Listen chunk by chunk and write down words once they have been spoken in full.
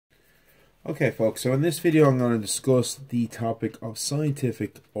Okay folks, so in this video I'm going to discuss the topic of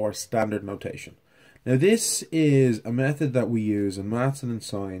scientific or standard notation. Now this is a method that we use in maths and in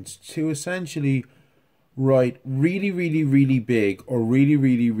science to essentially write really big or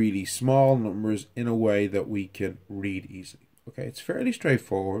really small numbers in a way that we can read easily. Okay, it's fairly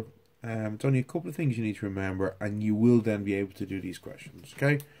straightforward. It's only a couple of things you need to remember and you will then be able to do these questions.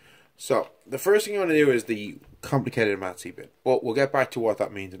 Okay, so the first thing you want to do is the complicated mathsy bit, but we'll get back to what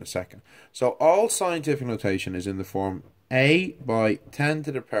that means in a second. So all scientific notation is in the form a by 10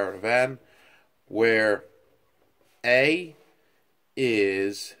 to the power of n, where a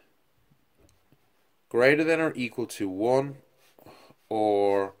is greater than or equal to 1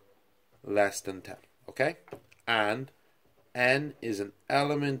 or less than 10, okay? And n is an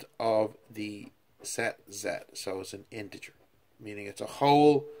element of the set z, so it's an integer, meaning it's a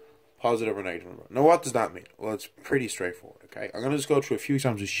whole, positive or negative number. Now what does that mean? Well, it's pretty straightforward, okay? I'm going to just go through a few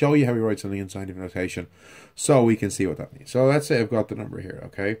examples to show you how we write something in scientific notation so we can see what that means. So let's say I've got the number here,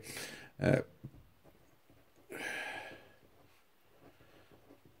 okay?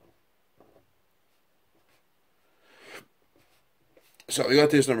 So we got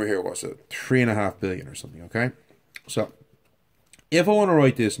this number here, what's it? 3.5 billion or something, okay? So if I want to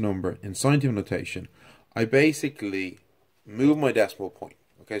write this number in scientific notation, I basically move my decimal point.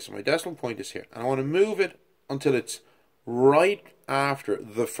 Okay, so my decimal point is here, and I want to move it until it's right after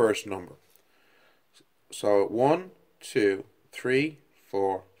the first number. So 1, 2, 3,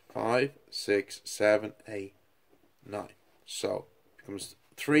 4, 5, 6, 7, 8, 9. So it becomes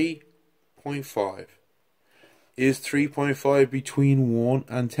 3.5. Is 3.5 between 1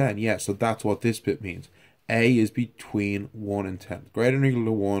 and 10? Yeah, so that's what this bit means. A is between 1 and 10. Greater than or equal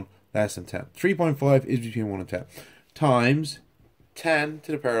to 1, less than 10. 3.5 is between 1 and 10. Times 10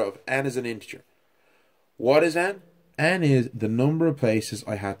 to the power of n is an integer. What is n? N is the number of places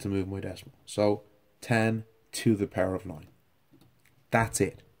I had to move my decimal. So 10 to the power of 9. That's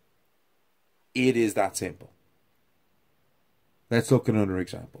it. It is that simple. Let's look at another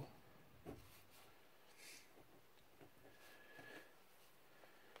example.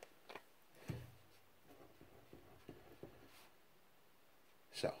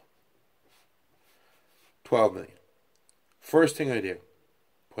 So 12 million. First thing I do,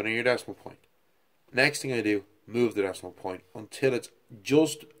 put in your decimal point. Next thing I do, move the decimal point until it's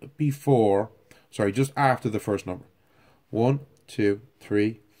just after the first number. 1, 2,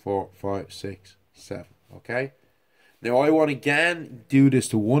 3, 4, 5, 6, 7. Okay? Now I want to again do this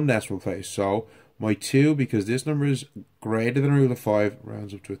to one decimal place. So my 2, because this number is greater than or equal to 5,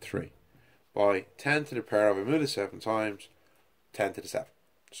 rounds up to a 3. By 10 to the power of, I move it 7 times, 10 to the 7.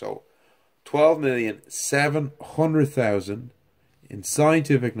 So 12,700,000 in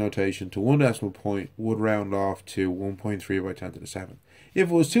scientific notation to one decimal point would round off to 1.3 by 10 to the 7. If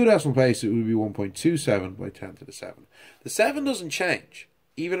it was two decimal places, it would be 1.27 by 10 to the 7. The 7 doesn't change,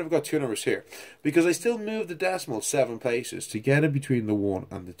 even if I've got two numbers here, because I still move the decimal 7 places to get it between the 1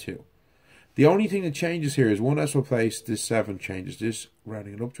 and the 2. The only thing that changes here is one decimal place, this 7 changes, this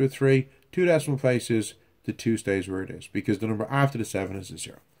rounding it up to a 3, two decimal places, the 2 stays where it is, because the number after the 7 is a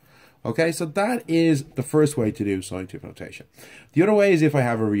 0. Okay, so that is the first way to do scientific notation. The other way is if I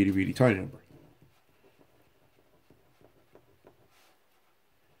have a really tiny number.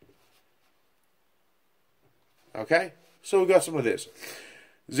 Okay, so we've got some of this.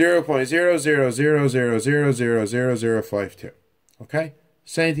 0.00000000052. Okay,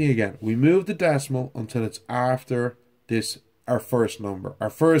 same thing again. We move the decimal until it's after this, our first number,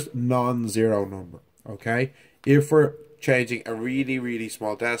 our first non-zero number. Okay, if we're changing a really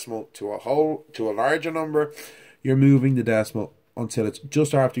small decimal to a larger number, you're moving the decimal until it's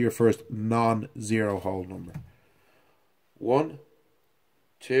just after your first non-zero whole number. 1,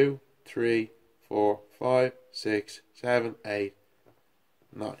 2, 3, 4, 5, 6, 7, 8,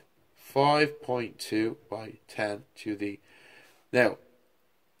 9. 5.2 by 10 to the... Now,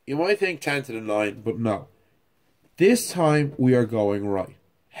 you might think 10 to the 9, but no. This time we are going right.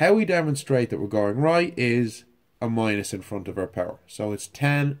 How we demonstrate that we're going right is a minus in front of our power. So it's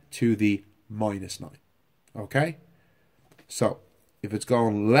 10 to the minus 9. Okay? So, if it's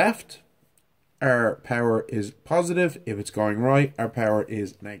going left, our power is positive. If it's going right, our power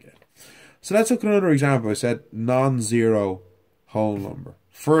is negative. So let's look at another example. I said non-zero whole number.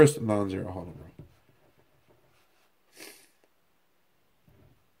 First non-zero whole number.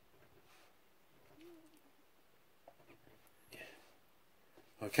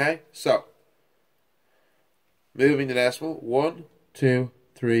 Okay? So, moving the decimal, 1, 2,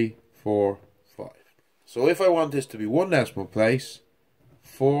 3, 4, 5. So if I want this to be one decimal place,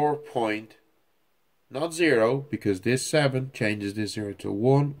 4 point, not 0, because this 7 changes this 0 to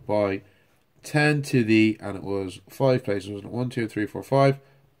 1 by 10 to the, and it was 5 places, wasn't it? 1, 2, 3, 4, 5,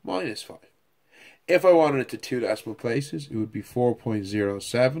 minus 5. If I wanted it to 2 decimal places, it would be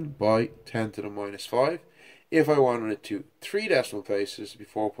 4.07 by 10 to the minus 5. If I wanted it to 3 decimal places, it would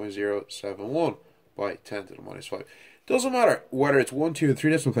be 4.071 by 10 to the minus 5. Doesn't matter whether it's 1, 2, or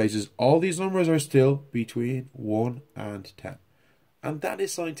 3 decimal places, all these numbers are still between 1 and 10. And that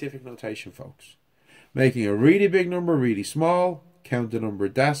is scientific notation, folks. Making a really big number really small, count the number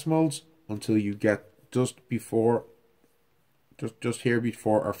of decimals until you get just here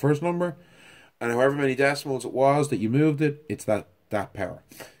before our first number. And however many decimals it was that you moved it, it's that power.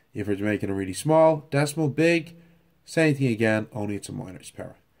 If it's making a really small, decimal, big, same thing again, only it's a minus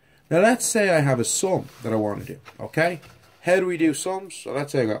power. Now let's say I have a sum that I want to do, okay? How do we do sums? So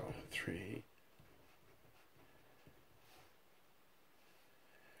let's say I got 3.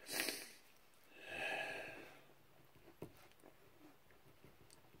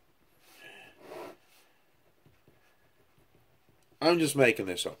 I'm just making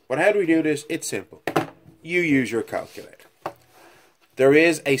this up. But how do we do this? It's simple. You use your calculator. There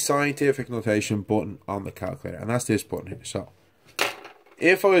is a scientific notation button on the calculator, and that's this button here. So,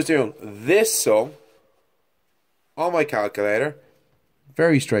 if I was doing this sum on my calculator,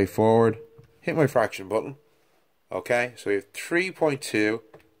 very straightforward, hit my fraction button. Okay, so we have 3.2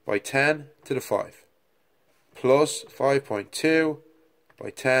 by 10 to the 5 plus 5.2 by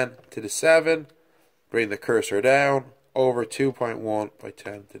 10 to the 7, bring the cursor down, over 2.1 by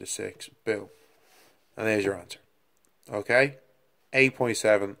 10 to the 6, boom. And there's your answer. Okay?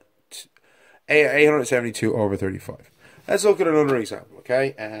 872 over 35. Let's look at another example,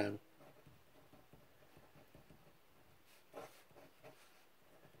 okay?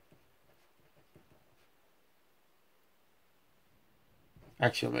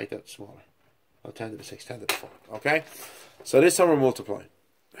 Actually, I'll make that smaller. 10 to the 6, 10 to the 4, okay? So this time we're multiplying.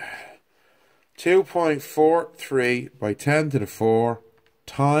 2.43 by 10 to the 4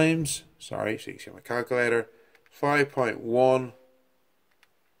 times, sorry, so you can see my calculator, 5.1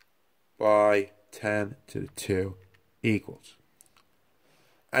 by 10 to the 2 equals.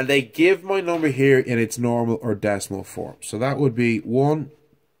 And they give my number here in its normal or decimal form. So that would be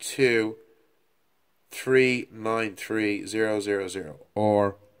 1,239,300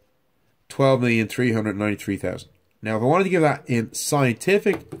 or 12,393,000. Now if I wanted to give that in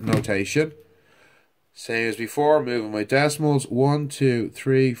scientific notation, same as before, moving my decimals, 1, 2,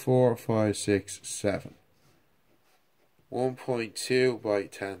 3, 4, 5, 6, 7. 1.2 by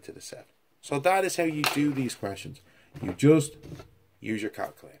 10 to the 7. So that is how you do these questions. You just use your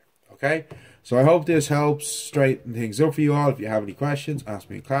calculator. Okay? So I hope this helps straighten things up for you all. If you have any questions, ask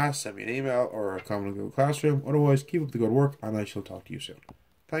me in class, send me an email or a comment on Google Classroom. Otherwise, keep up the good work and I shall talk to you soon.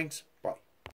 Thanks. Bye.